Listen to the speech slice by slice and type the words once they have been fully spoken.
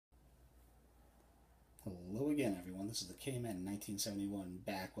Hello again, everyone. This is the K-Man 1971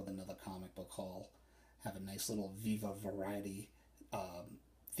 back with another comic book haul. Have a nice little Viva variety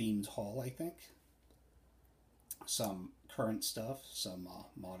themed haul, I think. Some current stuff, some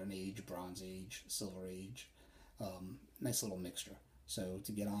modern age, bronze age, silver age. Nice little mixture. So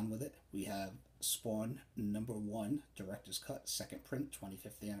to get on with it, we have Spawn #1, Director's Cut, second print,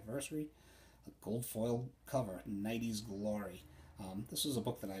 25th anniversary. A gold foil cover, 90s glory. This was a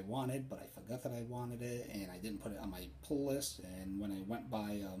book that I wanted, but I forgot that I wanted it, and I didn't put it on my pull list. And when I went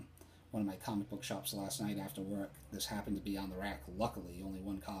by one of my comic book shops last night after work, this happened to be on the rack. Luckily, only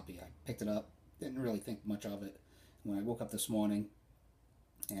one copy. I picked it up, didn't really think much of it. When I woke up this morning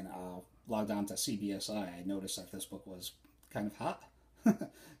and logged on to CBSI, I noticed that this book was kind of hot.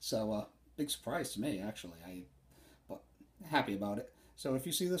 So, big surprise to me, actually. But happy about it. So if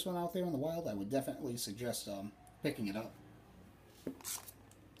you see this one out there in the wild, I would definitely suggest picking it up.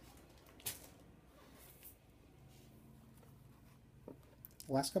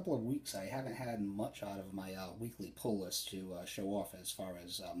 The last couple of weeks, I haven't had much out of my weekly pull list to show off as far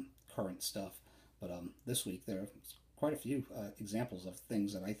as current stuff. But this week, there are quite a few examples of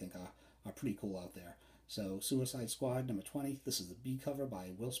things that I think are pretty cool out there. So, Suicide Squad #20. This is the B cover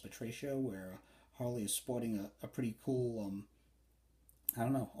by Will Spatracio, where Harley is sporting a pretty cool, I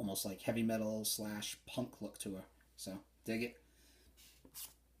don't know, almost like heavy metal / punk look to her. So, dig it.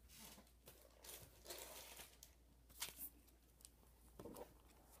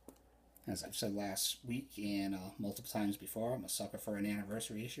 As I've said last week and multiple times before, I'm a sucker for an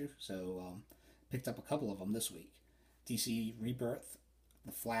anniversary issue, so picked up a couple of them this week. DC Rebirth,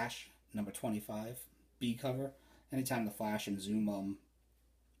 The Flash, #25, B cover. Anytime The Flash and Zoom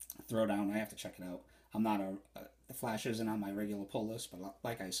throw down, I have to check it out. I'm not The Flash isn't on my regular pull list, but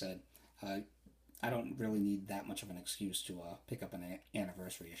like I said, I don't really need that much of an excuse to pick up an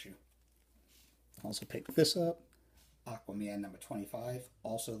anniversary issue. Also picked this up. Aquaman #25,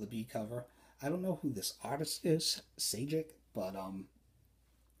 also the B cover. I don't know who this artist is, psyched, but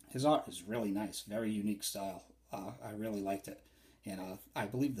his art is really nice, very unique style. I really liked it, and I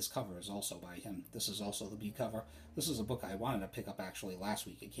believe this cover is also by him. This is also the B cover. This is a book I wanted to pick up actually last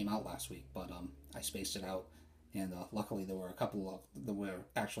week. It came out last week, but I spaced it out, and luckily there were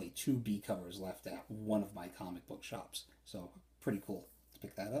actually 2 B covers left at one of my comic book shops, so pretty cool to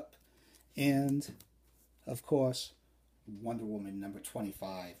pick that up. And of course, Wonder Woman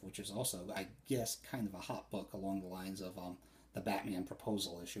 #25, which is also, I guess, kind of a hot book along the lines of the Batman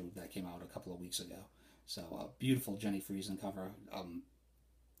proposal issue that came out a couple of weeks ago. So, beautiful Jenny Friesen cover.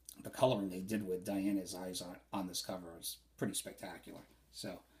 The coloring they did with Diana's eyes on this cover is pretty spectacular.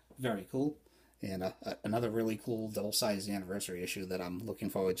 So, very cool. And another really cool double-sized anniversary issue that I'm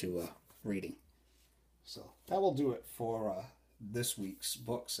looking forward to reading. So, that will do it for this week's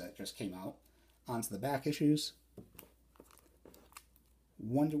books that just came out. On to the back issues.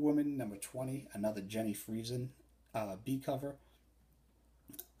 Wonder Woman #20, another Jenny Friesen B cover.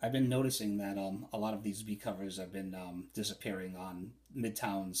 I've been noticing that a lot of these B covers have been disappearing on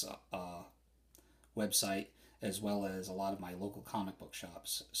Midtown's website, as well as a lot of my local comic book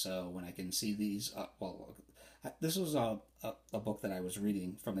shops. So when I can see these, this was a book that I was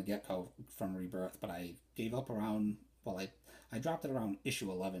reading from the get-go from Rebirth, but I gave up around, I dropped it around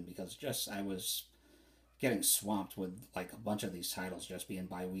issue 11 because I was getting swamped with like a bunch of these titles just being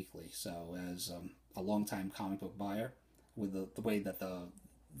bi-weekly. So as a longtime comic book buyer, with the way that the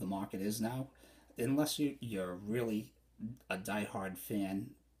market is now, unless you're really a diehard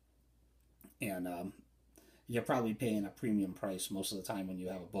fan, and you're probably paying a premium price most of the time when you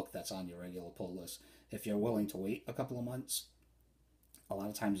have a book that's on your regular pull list. If you're willing to wait a couple of months, a lot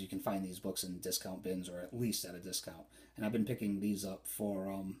of times you can find these books in discount bins, or at least at a discount. And I've been picking these up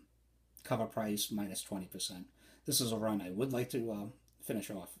for cover price minus 20%. This is a run I would like to finish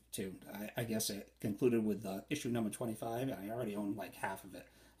off too. I guess it concluded with issue #25, and I already own like half of it.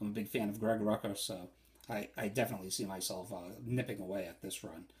 I'm a big fan of Greg Rucka, so I definitely see myself nipping away at this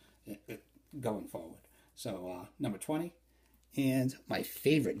run going forward. So #20, and my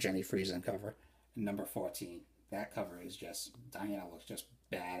favorite Jenny Friesen cover, #14. That cover is just, Diana looks just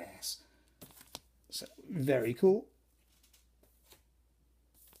badass. So very cool.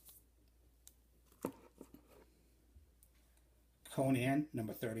 Conan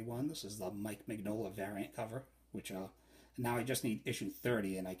 #31. This is the Mike Mignola variant cover, which now I just need issue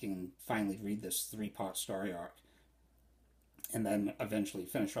 30 and I can finally read this 3-part story arc, and then eventually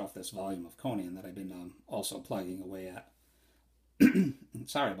finish off this volume of Conan that I've been also plugging away at.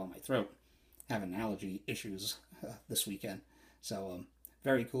 Sorry about my throat. Having allergy issues this weekend. So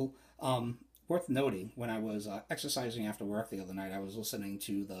very cool. worth noting, when I was exercising after work the other night, I was listening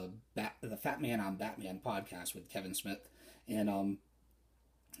to the Fat Man on Batman podcast with Kevin Smith, and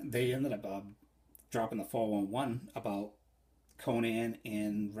they ended up dropping the 411 about Conan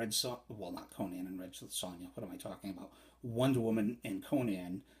and Red Son. Well, not Conan and Red Sonja. What am I talking about? Wonder Woman and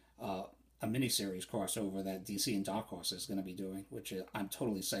Conan, a miniseries crossover that DC and Dark Horse is going to be doing, which I'm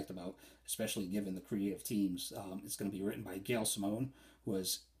totally psyched about, especially given the creative teams. It's going to be written by Gail Simone, who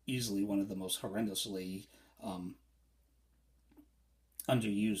was easily one of the most horrendously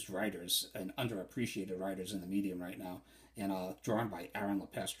underused writers and underappreciated writers in the medium right now, and drawn by Aaron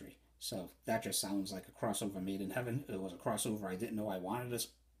Lepestre. So that just sounds like a crossover made in heaven. It was a crossover I didn't know I wanted to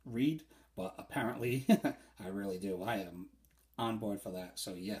read, but apparently I really do. I am on board for that.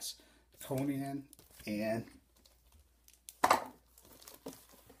 So yes, Conan and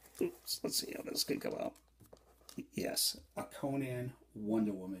let's see how this could go out. Yes, a Conan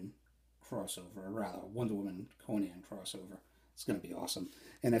Wonder Woman crossover, or rather, Wonder Woman Conan crossover. It's going to be awesome.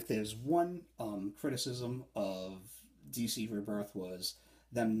 And if there's one criticism of DC Rebirth was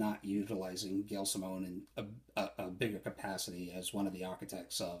them not utilizing Gail Simone in a bigger capacity as one of the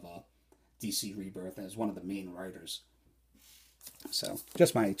architects of DC Rebirth, as one of the main writers. So,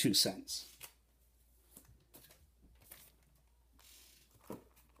 just my 2 cents.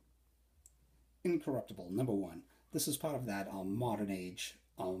 Incorruptible, number 1. This is part of that modern age,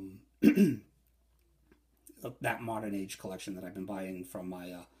 that modern age collection that I've been buying from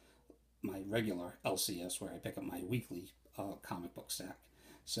my my regular LCS, where I pick up my weekly comic book stack.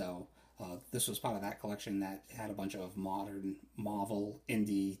 So this was part of that collection that had a bunch of modern Marvel,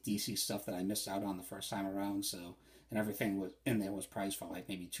 indie, DC stuff that I missed out on the first time around. So, and everything was in there was priced for like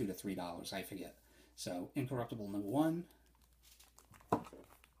maybe $2 to $3, I forget. So Incorruptible number 1,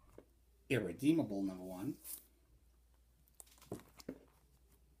 Irredeemable number 1,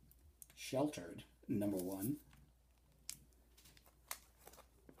 Sheltered number 1,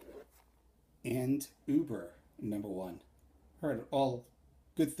 and Uber number 1. Heard all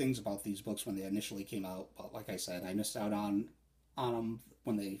good things about these books when they initially came out, but like I said, I missed out on them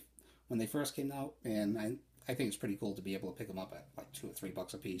when they first came out, and I think it's pretty cool to be able to pick them up at like $2 or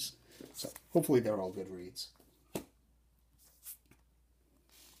 $3 a piece. So hopefully they're all good reads.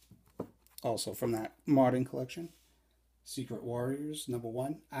 Also from that modern collection, Secret Warriors number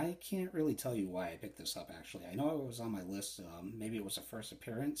 1. I can't really tell you why I picked this up, actually. I know it was on my list. Maybe it was a first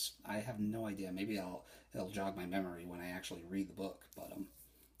appearance. I have no idea. Maybe it'll jog my memory when I actually read the book, but I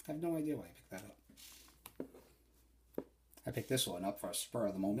have no idea why I picked that up. I picked this one up for a spur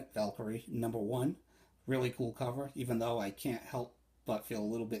of the moment. Valkyrie number 1. Really cool cover, even though I can't help but feel a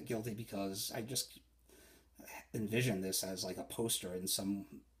little bit guilty because I just envision this as like a poster in some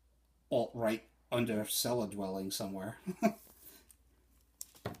alt-right under cellar dwelling somewhere.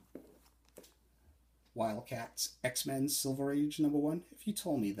 Wildcats X-Men Silver Age number 1. If you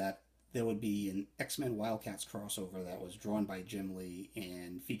told me that there would be an X-Men Wildcats crossover that was drawn by Jim Lee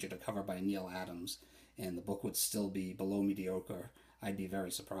and featured a cover by Neil Adams, and the book would still be below mediocre, I'd be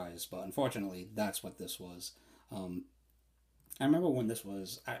very surprised. But unfortunately, that's what this was. I remember when this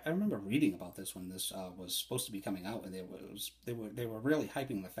was. I remember reading about this when this was supposed to be coming out, and they were really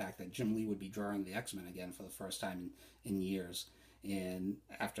hyping the fact that Jim Lee would be drawing the X-Men again for the first time in years. And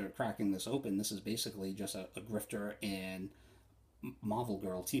after cracking this open, this is basically just a Grifter and Marvel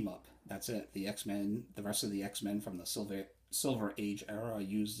Girl team up. That's it. The X-Men, the rest of the X-Men from the Silver Age era are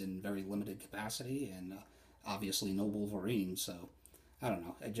used in very limited capacity, and obviously no Wolverine. So I don't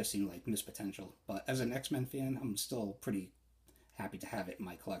know. It just seemed like missed potential. But as an X-Men fan, I'm still pretty happy to have it in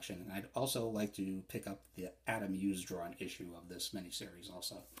my collection. And I'd also like to pick up the Adam Hughes drawn issue of this miniseries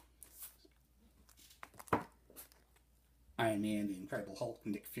also. Iron Man, the Incredible Hulk,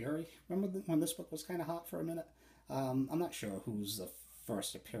 and Nick Fury. Remember when this book was kind of hot for a minute? I'm not sure who's the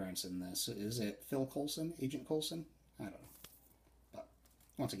first appearance in this. Is it Phil Coulson, Agent Coulson? I don't know. But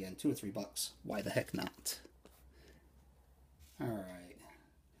once again, $2 or $3. Why the heck not? Alright.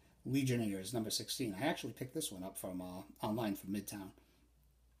 Legionnaires, number 16. I actually picked this one up from online from Midtown.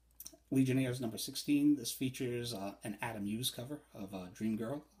 Legionnaires, number 16. This features an Adam Hughes cover of Dream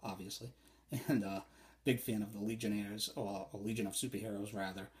Girl, obviously. And big fan of the Legionnaires, or Legion of Superheroes,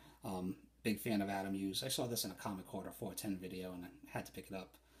 rather. Big fan of Adam Hughes. I saw this in a Comic Quarter 410 video, and I had to pick it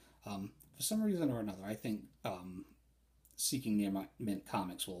up. For some reason or another, I think Seeking Near Mint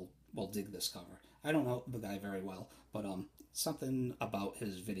Comics will dig this cover. I don't know the guy very well, but something about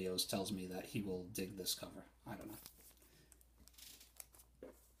his videos tells me that he will dig this cover. I don't know.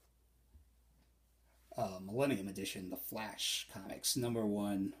 Millennium Edition, The Flash Comics, number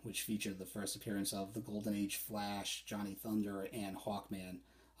 1, which featured the first appearance of the Golden Age Flash, Johnny Thunder, and Hawkman.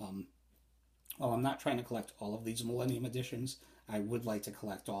 While I'm not trying to collect all of these Millennium editions, I would like to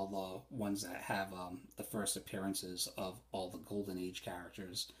collect all the ones that have the first appearances of all the Golden Age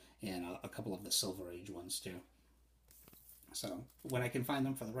characters and a couple of the Silver Age ones too. So when I can find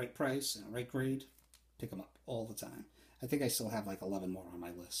them for the right price and the right grade, pick them up all the time. I think I still have like 11 more on my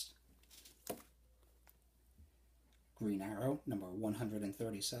list. Green Arrow, number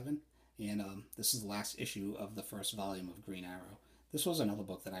 137. And this is the last issue of the first volume of Green Arrow. This was another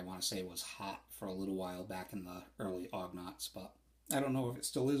book that I want to say was hot for a little while back in the early Augnaughts, but I don't know if it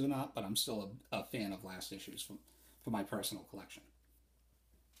still is or not, but I'm still a fan of last issues for my personal collection.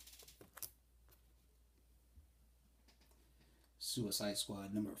 Suicide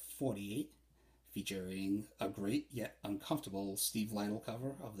Squad number 48, featuring a great yet uncomfortable Steve Lytle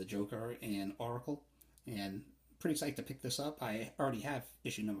cover of the Joker and Oracle. And pretty psyched to pick this up. I already have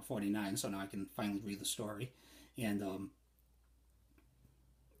issue number 49, so now I can finally read the story. And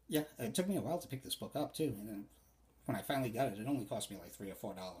yeah, it took me a while to pick this book up too. And when I finally got it, it only cost me like $3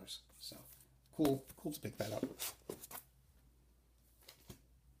 or $4. So cool to pick that up.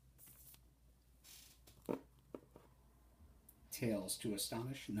 Tales to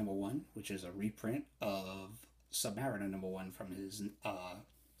Astonish number 1, which is a reprint of Submariner number 1 from his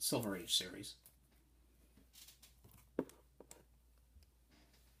Silver Age series.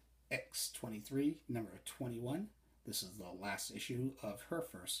 X-23 number 21. This is the last issue of her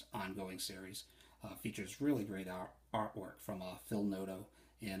first ongoing series. Features really great artwork from Phil Noto,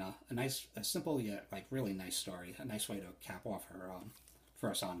 and a simple yet like really nice story. A nice way to cap off her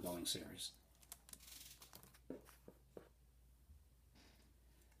first ongoing series.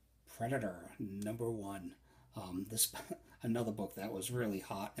 Predator number 1. This another book that was really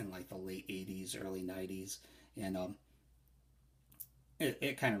hot in like the late 80s, early 90s, and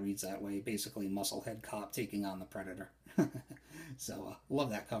it kind of reads that way. Basically, musclehead cop taking on the Predator. So love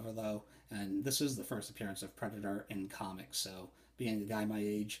that cover though, and this is the first appearance of Predator in comics. So being a guy my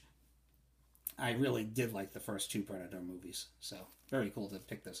age, I really did like the first 2 Predator movies. So very cool to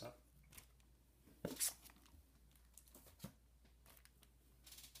pick this up.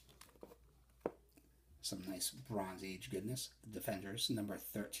 Some nice Bronze Age goodness. The Defenders number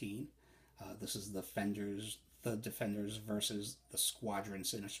 13. This is the Defenders versus the Squadron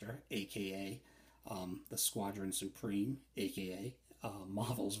Sinister, aka the Squadron Supreme, aka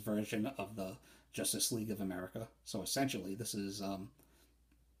Marvel's version of the Justice League of America. So essentially, this is the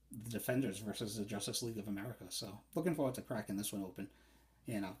Defenders versus the Justice League of America. So looking forward to cracking this one open.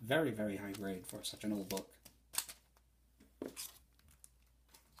 And a very, very high grade for such an old book.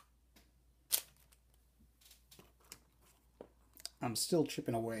 I'm still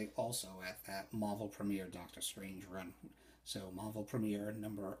chipping away also at that Marvel Premiere Doctor Strange run. So Marvel Premiere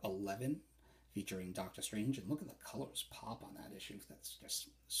number 11, featuring Doctor Strange, and look at the colors pop on that issue. That's just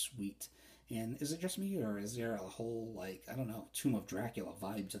sweet. And is it just me, or is there a whole, like, I don't know, Tomb of Dracula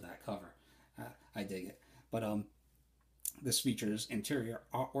vibe to that cover? I dig it. But this features interior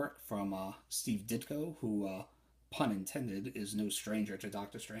artwork from Steve Ditko, who, pun intended, is no stranger to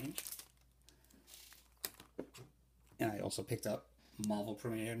Doctor Strange. And I also picked up Marvel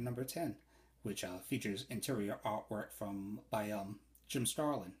Premiere number 10, which features interior artwork by Jim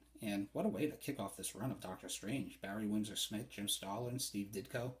Starlin. And what a way to kick off this run of Doctor Strange. Barry Windsor-Smith, Jim Starlin, Steve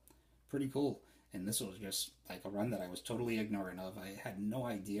Ditko. Pretty cool. And this was just like a run that I was totally ignorant of. I had no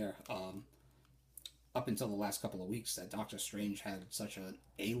idea up until the last couple of weeks that Doctor Strange had such an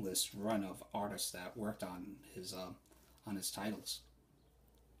A-list run of artists that worked on his titles.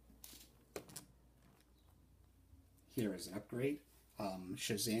 Here is an upgrade.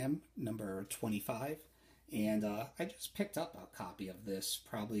 Shazam number 25. And I just picked up a copy of this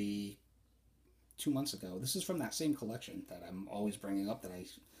probably 2 months ago. This is from that same collection that I'm always bringing up, that I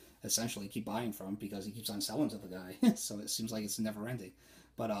essentially keep buying from because he keeps on selling to the guy. So it seems like it's never ending.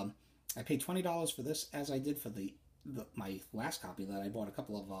 But I paid $20 for this, as I did for my last copy that I bought a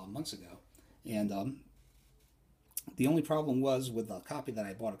couple of months ago. And the only problem was with the copy that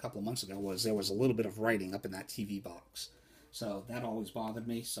I bought a couple of months ago was there was a little bit of writing up in that TV box. So that always bothered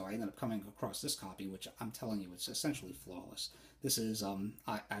me, so I ended up coming across this copy, which I'm telling you, it's essentially flawless. This is,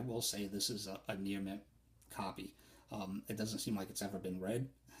 I will say, this is a near-mint copy. It doesn't seem like it's ever been read,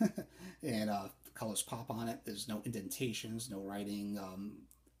 and the colors pop on it. There's no indentations, no writing.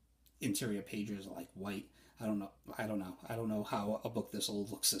 Interior pages are like white. I don't know how a book this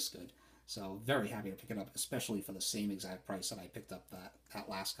old looks this good. So very happy to pick it up, especially for the same exact price that I picked up that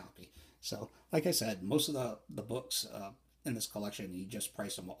last copy. So, like I said, most of the books in this collection, you just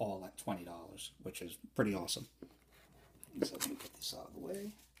price them all at $20, which is pretty awesome. So let me get this out of the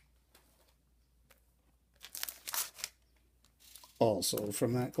way. Also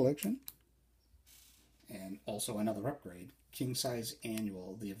from that collection, And also another upgrade, king size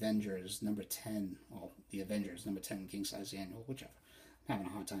annual, the Avengers number 10, well, the Avengers number 10 king size annual, whichever. I'm having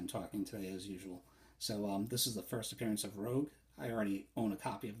a hard time talking today as usual. So this is the first appearance of Rogue. I already own a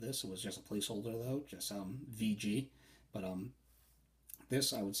copy of this. It was just a placeholder though, just VG. But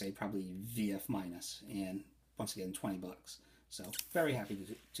this I would say probably VF minus, and once again 20 bucks. So very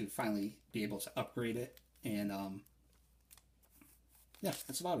happy to finally be able to upgrade it, and yeah,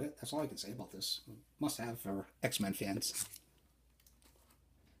 that's about it. That's all I can say about this. Must have for X-Men fans.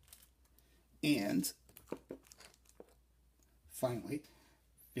 And finally,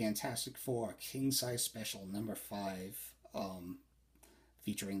 Fantastic Four King Size Special number 5,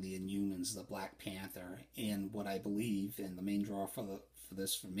 featuring the Inhumans, the Black Panther, and what I believe, and the main draw for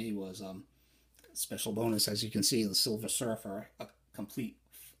this for me was special bonus, as you can see, the Silver Surfer, a complete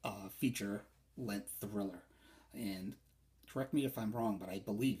feature length thriller. And correct me if I'm wrong, but I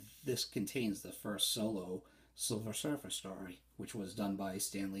believe this contains the first solo Silver Surfer story, which was done by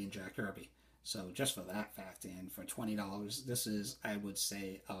Stan Lee and Jack Kirby. So just for that fact, and for $20, this is, I would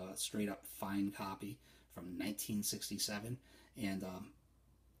say, a straight up fine copy from 1967. And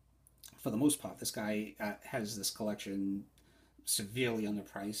for the most part, this guy has this collection severely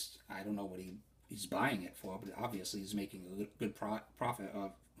underpriced. I don't know what he's buying it for, but obviously he's making a good profit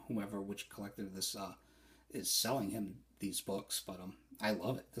of whomever, which collector this is selling him these books. But I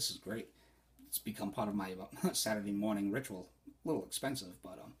love it. This is great. It's become part of my Saturday morning ritual. A little expensive,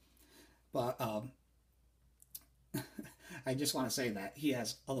 but I just want to say that he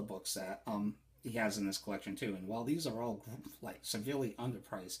has other books that he has in this collection too. And while these are all like severely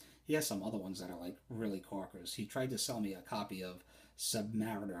underpriced, he has some other ones that are like really corkers. He tried to sell me a copy of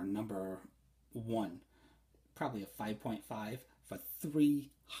Submariner number 1, probably a 5.5, for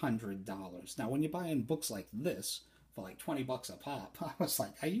 $300. Now, when you're buying books like this for like 20 bucks a pop, I was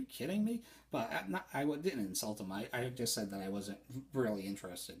like, are you kidding me? But I didn't insult him. I just said that I wasn't really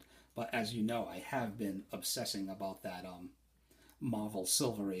interested. But as you know, I have been obsessing about that Marvel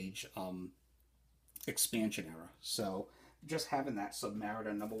Silver Age expansion era. So just having that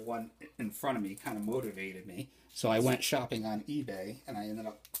Submariner number 1 in front of me kind of motivated me. So I went shopping on eBay, and I ended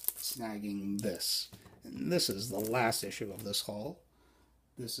up snagging this. And this is the last issue of this haul.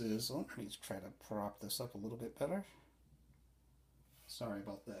 This is, let me try to prop this up a little bit better. Sorry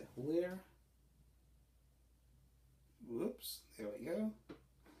about that glare. Whoops, there we go.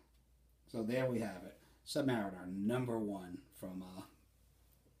 So there we have it. Submariner number 1 from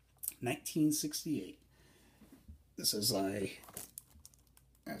 1968. This is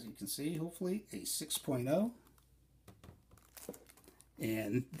as you can see, hopefully, a 6.0.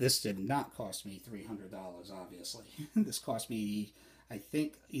 And this did not cost me $300, obviously. This cost me, I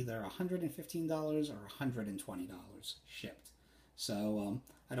think, either $115 or $120 shipped. So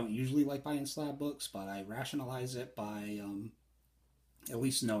I don't usually like buying slab books, but I rationalize it by at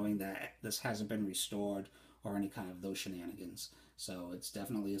least knowing that this hasn't been restored or any kind of those shenanigans. So it's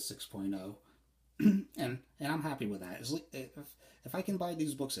definitely a 6.0. and I'm happy with that. If I can buy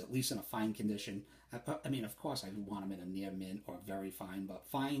these books at least in a fine condition, I mean, of course, I want them in a near mint or very fine, but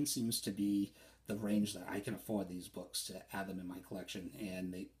fine seems to be the range that I can afford these books to add them in my collection,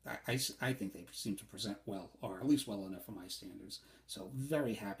 and I think they seem to present well, or at least well enough for my standards. So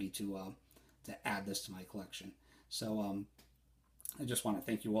very happy to add this to my collection. So I just want to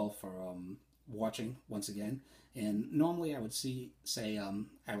thank you all for watching once again. And normally I would say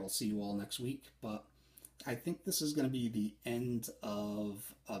I will see you all next week, but I think this is going to be the end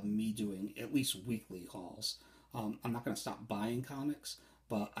of me doing at least weekly hauls. I'm not going to stop buying comics,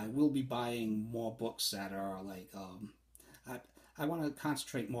 but I will be buying more books that are like, I want to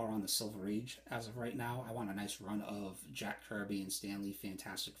concentrate more on the Silver Age as of right now. I want a nice run of Jack Kirby and Stan Lee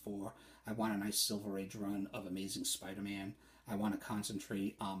Fantastic Four. I want a nice Silver Age run of Amazing Spider-Man. I want to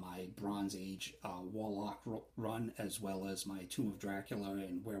concentrate on my Bronze Age Warlock run, as well as my Tomb of Dracula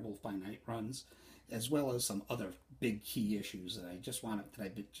and Werewolf by Night runs, as well as some other big key issues that I've just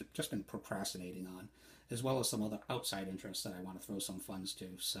been procrastinating on, as well as some other outside interests that I want to throw some funds to.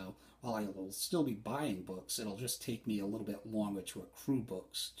 So while I will still be buying books, it'll just take me a little bit longer to accrue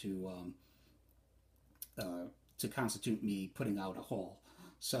books to constitute me putting out a haul.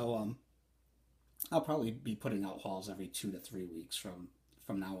 So I'll probably be putting out hauls every 2 to 3 weeks from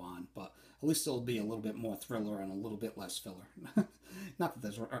now on, but at least it'll be a little bit more thriller and a little bit less filler. Not that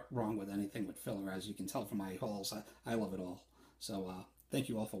there's wrong with anything with filler, as you can tell from my hauls. I love it all. So thank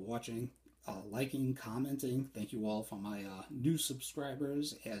you all for watching, liking, commenting. Thank you all for my new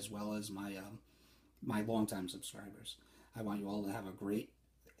subscribers, as well as my longtime subscribers. I want you all to have a great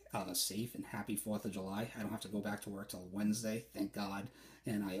safe and happy 4th of July. I don't have to go back to work till Wednesday, thank God.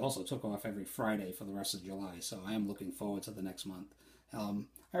 And I also took off every Friday for the rest of July, so I am looking forward to the next month.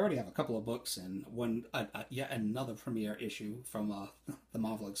 I already have a couple of books and yet another premiere issue from the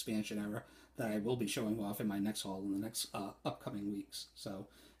Marvel expansion era that I will be showing off in my next haul in the next upcoming weeks. So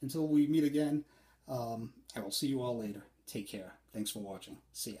until we meet again, I will see you all later. Take care. Thanks for watching.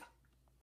 See ya.